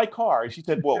out to my car. And she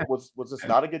said, well, was this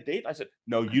not a good date? I said,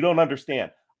 no, you don't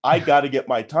understand. I got to get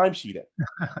my timesheet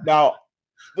in. Now,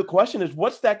 the question is,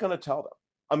 what's that going to tell them?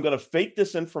 I'm going to fake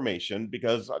this information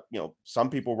because, some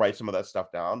people write some of that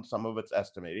stuff down. Some of it's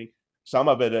estimating. Some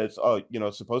of it is,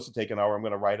 it's supposed to take an hour. I'm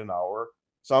going to write an hour.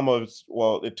 Some of it's,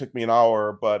 well, it took me an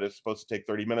hour, but it's supposed to take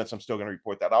 30 minutes. I'm still going to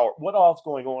report that hour. What else is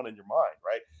going on in your mind,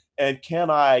 right? And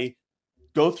can I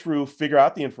go through, figure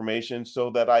out the information so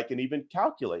that I can even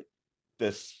calculate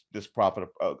this profit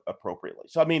appropriately?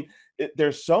 So,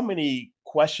 there's so many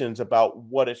questions about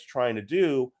what it's trying to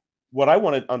do. What I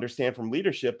want to understand from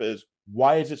leadership is,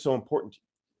 why is it so important to you?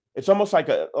 It's almost like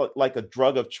a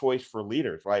drug of choice for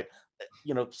leaders, right?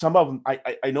 Some of them,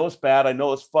 I know it's bad, I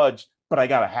know it's fudge, but I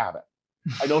got to have it.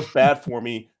 I know it's bad for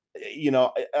me.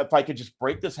 If I could just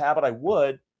break this habit, I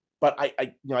would, but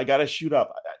I got to shoot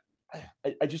up.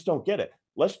 I just don't get it.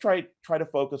 Let's try to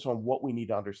focus on what we need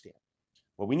to understand.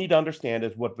 What we need to understand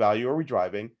is, what value are we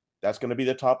driving? That's going to be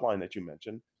the top line that you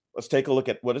mentioned. Let's take a look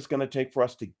at what it's going to take for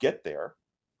us to get there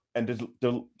and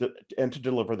to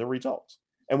deliver the results.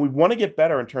 And we want to get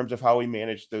better in terms of how we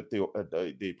manage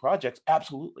the projects.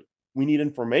 Absolutely. We need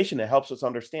information that helps us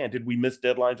understand, did we miss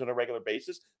deadlines on a regular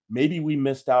basis? Maybe we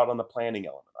missed out on the planning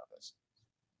element of this.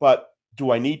 But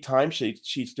do I need time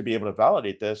sheets to be able to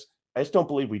validate this? I just don't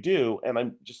believe we do. And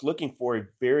I'm just looking for a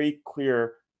very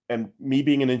clear, and me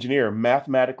being an engineer,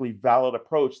 mathematically valid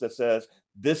approach that says,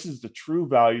 this is the true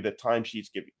value that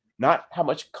timesheets give you. Not how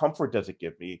much comfort does it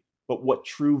give me, but what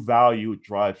true value it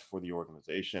drives for the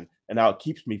organization and how it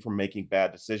keeps me from making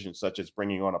bad decisions, such as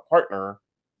bringing on a partner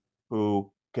who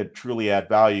could truly add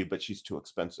value, but she's too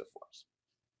expensive for us.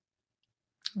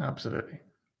 Absolutely.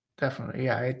 Definitely.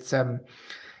 Yeah. It's,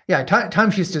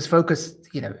 timesheets just focus,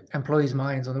 employees'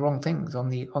 minds on the wrong things, on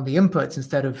the inputs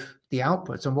instead of the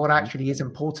outputs, and what actually is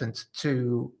important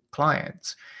to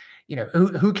clients.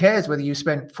 Who cares whether you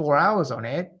spent 4 hours on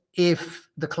it if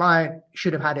the client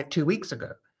should have had it 2 weeks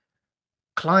ago?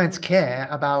 Clients care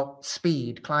about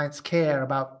speed. Clients care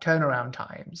about turnaround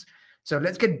times. So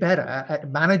let's get better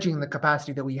at managing the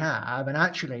capacity that we have and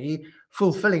actually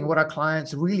fulfilling what our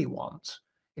clients really want.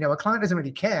 A client doesn't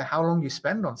really care how long you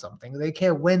spend on something. They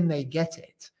care when they get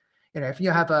it. If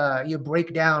you have you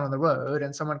break down on the road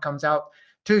and someone comes out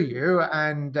to you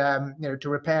and, to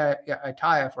repair a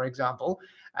tire, for example,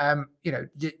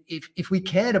 if we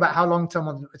cared about how long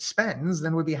someone spends,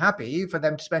 then we'd be happy for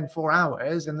them to spend 4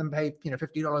 hours and then pay,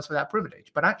 $50 for that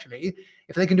privilege. But actually,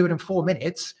 if they can do it in 4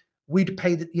 minutes, we'd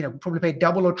pay, probably pay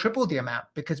double or triple the amount,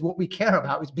 because what we care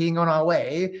about is being on our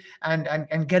way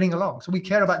and getting along. So we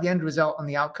care about the end result and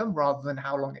the outcome rather than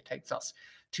how long it takes us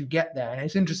to get there. And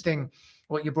it's interesting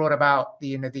what you brought about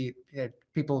the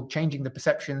people changing the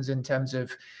perceptions in terms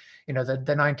of,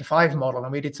 the 9-to-5 model.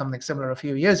 And we did something similar a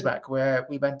few years back where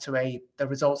we went to the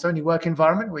results only work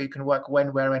environment where you can work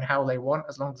when, where, and how they want,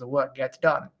 as long as the work gets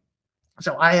done.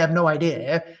 So I have no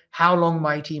idea how long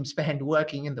my team spend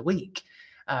working in the week.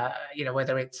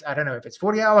 Whether it's, I don't know if it's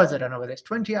 40 hours, I don't know whether it's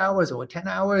 20 hours or 10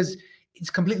 hours, it's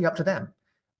completely up to them.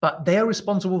 But they're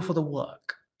responsible for the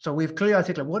work. So we've clearly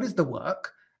articulated what is the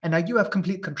work, and now you have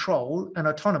complete control and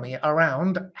autonomy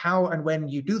around how and when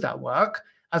you do that work,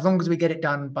 as long as we get it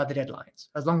done by the deadlines,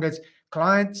 as long as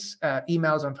clients'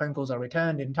 emails and phone calls are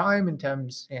returned in time,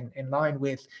 in line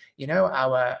with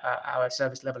our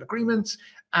service level agreements,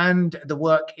 and the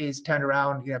work is turned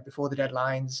around before the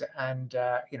deadlines, and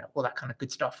all that kind of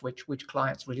good stuff which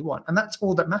clients really want. And that's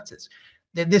all that matters.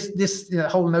 This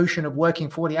whole notion of working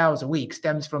 40 hours a week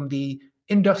stems from the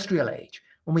industrial age,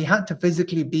 when we had to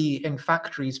physically be in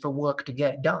factories for work to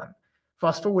get done.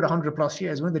 Fast forward 100 plus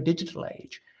years, we're in the digital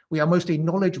age. We are mostly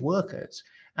knowledge workers.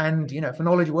 And, for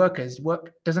knowledge workers,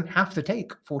 work doesn't have to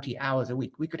take 40 hours a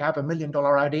week. We could have $1 million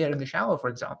idea in the shower, for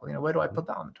example. Where do I put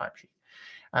that on the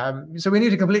timesheet? So we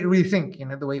need to completely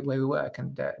rethink, the way we work,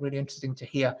 and really interesting to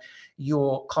hear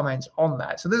your comments on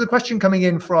that. So there's a question coming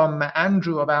in from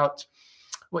Andrew about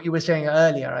what you were saying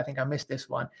earlier. I think I missed this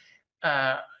one.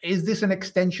 Is this an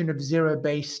extension of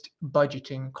zero-based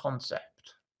budgeting concept?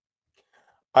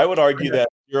 I would argue that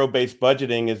zero-based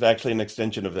budgeting is actually an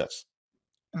extension of this.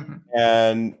 Mm-hmm.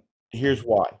 And here's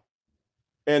why.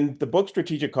 In the book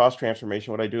Strategic Cost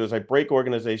Transformation, what I do is I break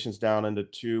organizations down into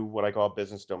two, what I call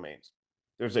business domains.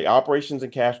 There's the operations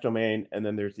and cash domain, and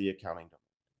then there's the accounting domain.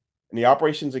 In the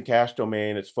operations and cash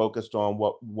domain, it's focused on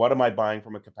what am I buying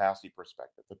from a capacity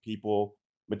perspective, the people,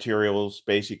 materials,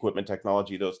 space, equipment,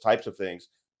 technology, those types of things.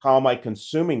 How am I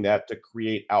consuming that to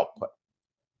create output?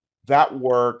 That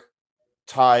work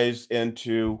ties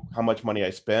into how much money I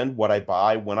spend, what I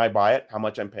buy, when I buy it, how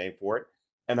much I'm paying for it,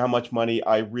 and how much money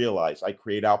I realize. I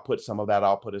create output. Some of that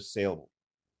output is saleable.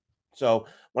 So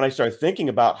when I start thinking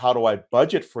about how do I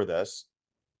budget for this,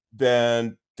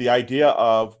 then the idea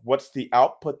of what's the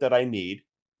output that I need,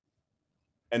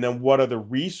 and then what are the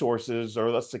resources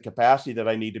or that's the capacity that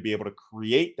I need to be able to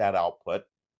create that output.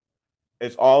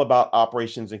 It's all about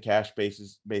operations and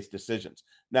cash-based decisions.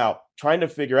 Now, trying to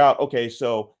figure out, okay,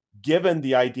 so given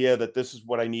the idea that this is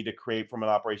what I need to create from an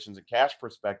operations and cash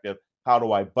perspective, how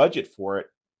do I budget for it?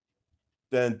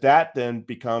 Then that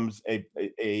becomes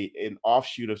an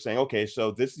offshoot of saying, okay,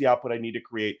 so this is the output I need to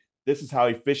create. This is how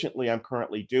efficiently I'm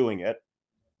currently doing it.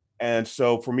 And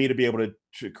so for me to be able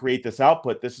to create this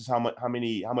output, this is how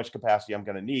much capacity I'm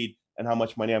going to need and how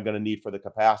much money I'm going to need for the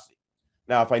capacity.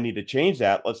 Now, if I need to change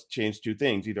that, let's change two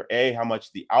things. Either A, how much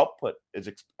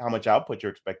output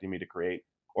you're expecting me to create,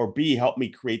 or B, help me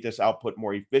create this output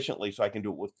more efficiently so I can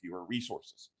do it with fewer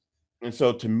resources. And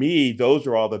so to me, those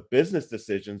are all the business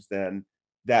decisions then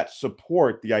that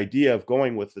support the idea of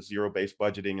going with the zero-based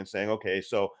budgeting and saying, okay,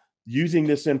 so using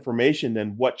this information,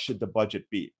 then what should the budget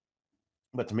be?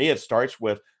 But to me, it starts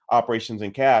with operations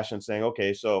and cash and saying,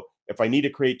 okay, so if I need to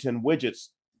create 10 widgets,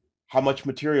 how much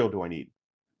material do I need?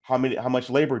 How much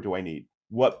labor do I need?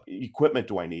 What equipment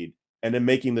do I need? And then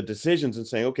making the decisions and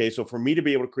saying, okay, so for me to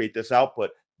be able to create this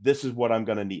output, this is what I'm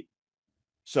going to need.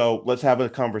 So let's have a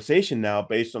conversation now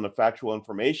based on the factual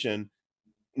information,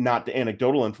 not the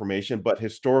anecdotal information, but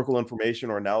historical information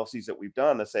or analyses that we've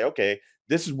done to say, okay,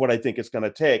 this is what I think it's going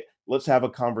to take. Let's have a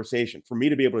conversation. For me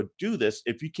to be able to do this,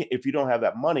 if you don't have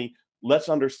that money, let's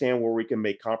understand where we can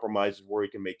make compromises, where we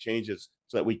can make changes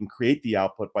so that we can create the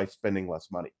output by spending less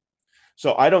money.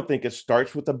 So I don't think it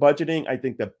starts with the budgeting. I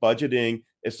think that budgeting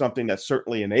is something that's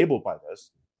certainly enabled by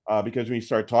this. Because when you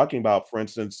start talking about, for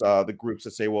instance, the groups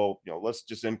that say, well, let's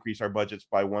just increase our budgets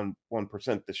by 1%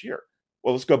 this year.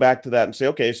 Well, let's go back to that and say,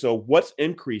 okay, so what's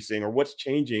increasing or what's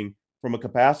changing from a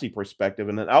capacity perspective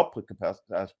and an output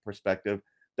perspective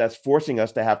that's forcing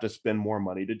us to have to spend more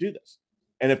money to do this?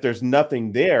 And if there's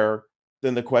nothing there,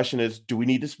 then the question is, do we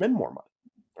need to spend more money?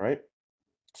 Right.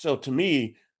 So to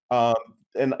me, um,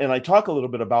 and I talk a little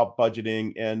bit about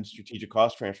budgeting and strategic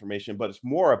cost transformation, but it's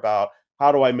more about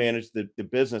how do I manage the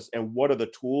business and what are the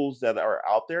tools that are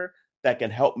out there that can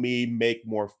help me make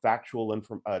more factual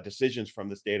decisions from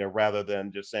this data rather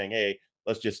than just saying, hey,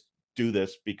 let's just do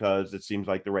this because it seems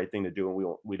like the right thing to do,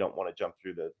 and we don't want to jump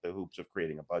through the hoops of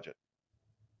creating a budget.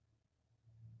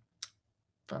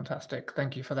 Fantastic.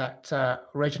 Thank you for that,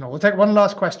 Reginald. We'll take one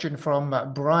last question from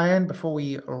Brian before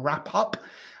we wrap up.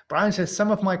 Brian says, some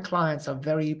of my clients are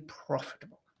very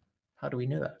profitable. How do we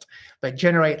know that? But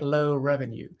generate low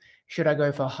revenue. Should I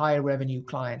go for high revenue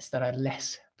clients that are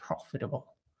less profitable?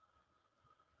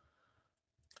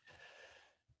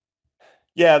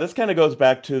 Yeah, this kind of goes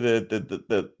back to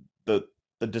the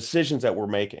decisions that we're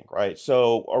making, right?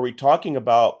 So are we talking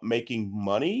about making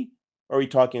money or are we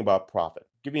talking about profit?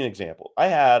 Give you an example. I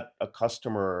had a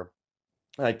customer,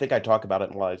 and I think I talk about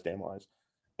it in Lies, Damn Lies,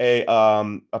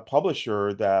 a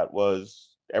publisher that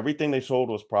was everything they sold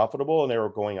was profitable and they were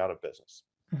going out of business.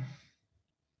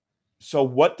 So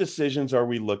what decisions are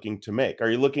we looking to make? Are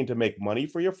you looking to make money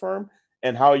for your firm?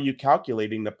 And how are you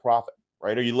calculating the profit,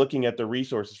 right? Are you looking at the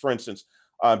resources? For instance,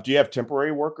 do you have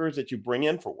temporary workers that you bring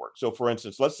in for work? So for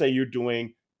instance, let's say you're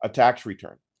doing a tax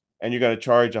return and you're going to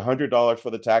charge $100 for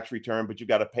the tax return, but you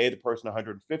got to pay the person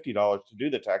 $150 to do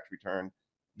the tax return.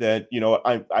 Then,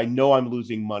 I know I'm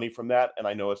losing money from that and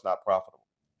I know it's not profitable.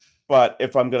 But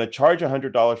if I'm going to charge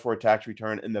 $100 for a tax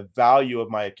return and the value of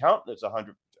my accountant is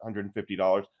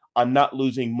 $150, I'm not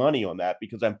losing money on that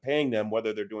because I'm paying them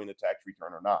whether they're doing the tax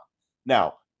return or not.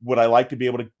 Now, would I like to be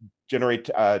able to generate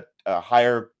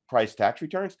higher price tax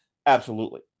returns?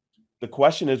 Absolutely. The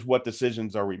question is, what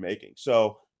decisions are we making?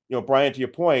 So, Brian, to your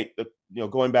point,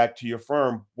 going back to your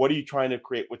firm, what are you trying to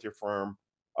create with your firm?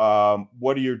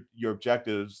 What are your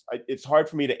objectives? It's hard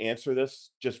for me to answer this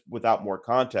just without more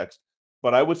context,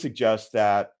 but I would suggest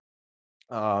that,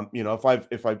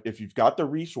 if you've got the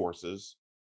resources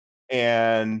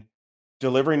and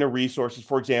delivering the resources,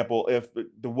 for example, if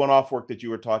the one-off work that you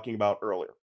were talking about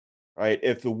earlier, right?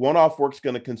 If the one-off work's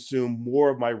going to consume more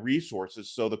of my resources,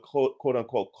 so the quote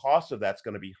unquote cost of that's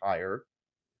going to be higher,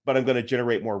 but I'm going to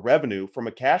generate more revenue from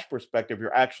a cash perspective,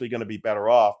 you're actually going to be better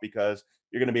off because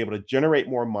you're going to be able to generate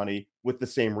more money with the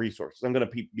same resources. I'm going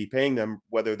to be paying them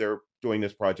whether they're doing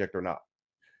this project or not.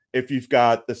 If you've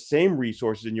got the same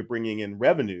resources and you're bringing in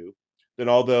revenue, then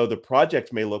although the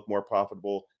projects may look more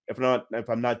profitable, if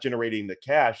I'm not generating the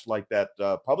cash like that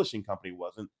publishing company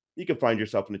wasn't, you can find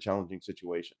yourself in a challenging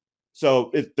situation.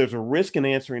 So there's a risk in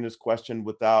answering this question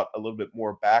without a little bit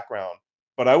more background.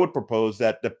 But I would propose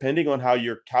that depending on how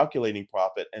you're calculating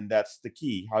profit, and that's the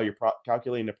key, how you're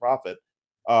calculating the profit,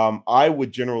 I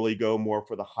would generally go more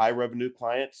for the high revenue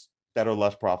clients that are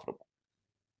less profitable.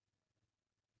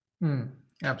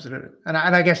 Absolutely. And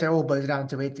I guess it all boils down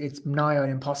to it's nigh on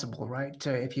impossible, right?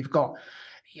 If you've got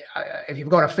your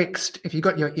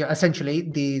essentially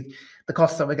the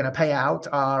costs that we're going to pay out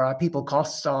are our people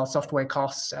costs, our software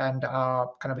costs, and our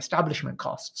kind of establishment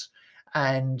costs.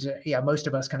 And most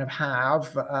of us kind of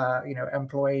have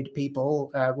employed people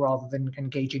rather than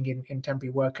engaging in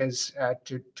temporary workers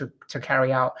to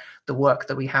carry out the work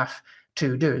that we have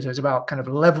to do. So it's about kind of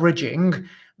leveraging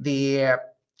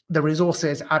the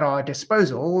resources at our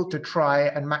disposal to try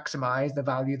and maximize the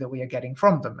value that we are getting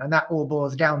from them. And that all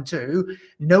boils down to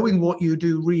knowing what you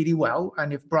do really well.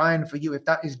 And if Brian, for you, if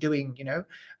that is doing,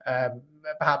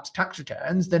 perhaps tax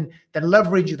returns, then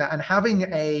leverage that and having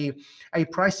a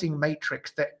pricing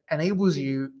matrix that enables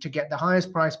you to get the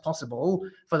highest price possible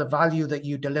for the value that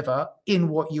you deliver in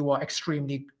what you are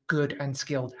extremely good and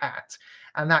skilled at.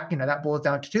 And that boils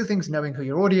down to two things: knowing who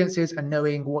your audience is and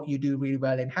knowing what you do really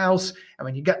well in-house. And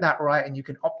when you get that right and you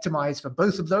can optimize for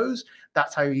both of those,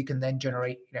 that's how you can then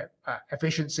generate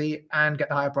efficiency and get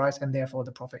the higher price, and therefore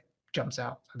the profit jumps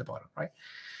out at the bottom, right?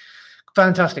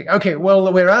 Fantastic. Okay,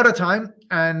 well, we're out of time.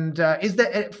 And is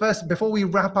there, first, before we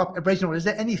wrap up, Reginald, is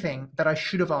there anything that I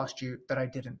should have asked you that I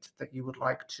didn't, that you would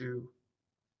like to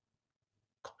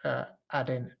add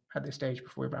in at this stage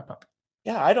before we wrap up?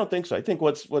 Yeah, I don't think so. I think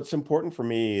what's important for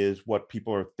me is what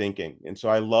people are thinking. And so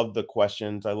I love the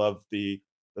questions. I love the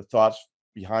thoughts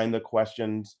behind the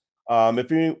questions.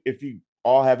 If you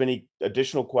all have any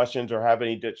additional questions or have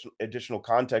any additional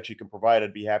context you can provide,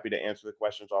 I'd be happy to answer the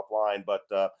questions offline. But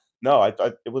no, I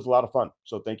thought it was a lot of fun.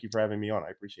 So thank you for having me on. I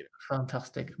appreciate it.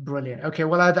 Fantastic. Brilliant. Okay.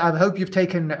 Well, I hope you've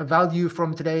taken value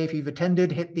from today. If you've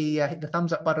attended, hit the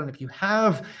thumbs up button if you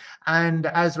have. And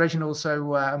as Reginald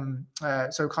so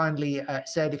kindly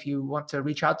said, if you want to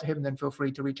reach out to him, then feel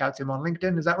free to reach out to him on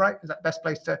LinkedIn. Is that right? Is that the best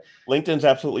place to? LinkedIn's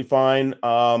absolutely fine.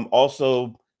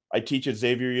 Also, I teach at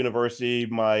Xavier University.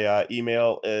 My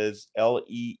email is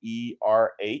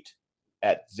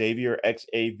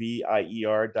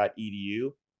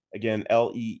leer8@xavier.edu. Again,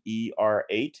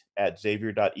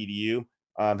 leer8@xavier.edu.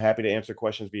 I'm happy to answer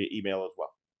questions via email as well.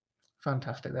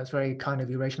 Fantastic. That's very kind of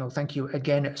you, Reginald. Thank you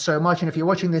again so much. And if you're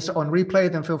watching this on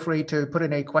replay, then feel free to put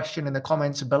in a question in the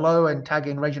comments below and tag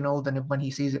in Reginald. And when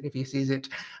he sees it, if he sees it,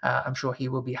 I'm sure he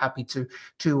will be happy to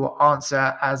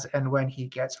answer as and when he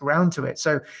gets around to it.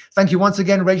 So thank you once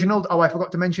again, Reginald. Oh, I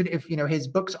forgot to mention, if his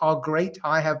books are great.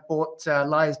 I have bought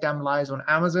Lies, Damn Lies on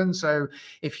Amazon. So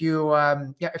if you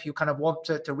kind of want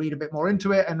to read a bit more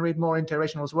into it and read more into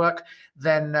Reginald's work,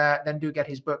 then do get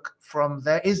his book from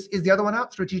there. Is the other one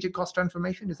out? Strategic Cost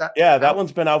Transformation? Is that? Yeah, that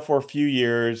one's been out for a few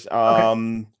years.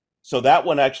 Okay. So that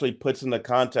one actually puts in the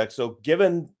context. So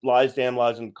given Lies, Damn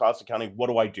Lies, and cost accounting, what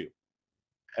do I do?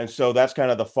 And so that's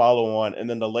kind of the follow-on. And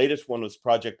then the latest one was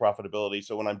project profitability.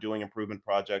 So when I'm doing improvement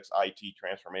projects, IT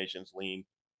transformations, lean,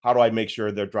 how do I make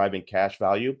sure they're driving cash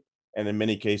value? And in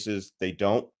many cases, they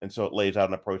don't. And so it lays out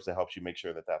an approach that helps you make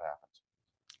sure that happens.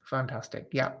 Fantastic.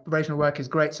 Yeah, Reginald work is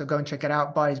great. So go and check it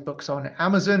out. Buy his books on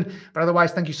Amazon. But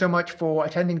otherwise, thank you so much for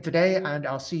attending today. And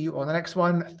I'll see you on the next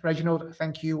one. Reginald,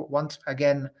 thank you once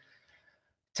again.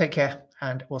 Take care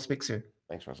and we'll speak soon.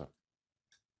 Thanks, Reza.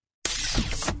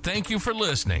 Thank you for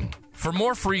listening. For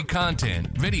more free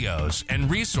content, videos, and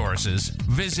resources,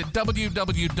 visit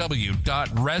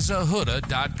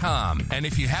www.rezahuda.com. And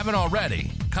if you haven't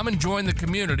already, come and join the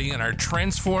community in our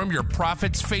Transform Your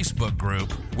Profits Facebook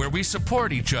group, where we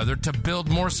support each other to build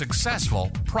more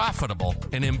successful, profitable,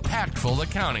 and impactful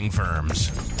accounting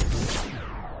firms.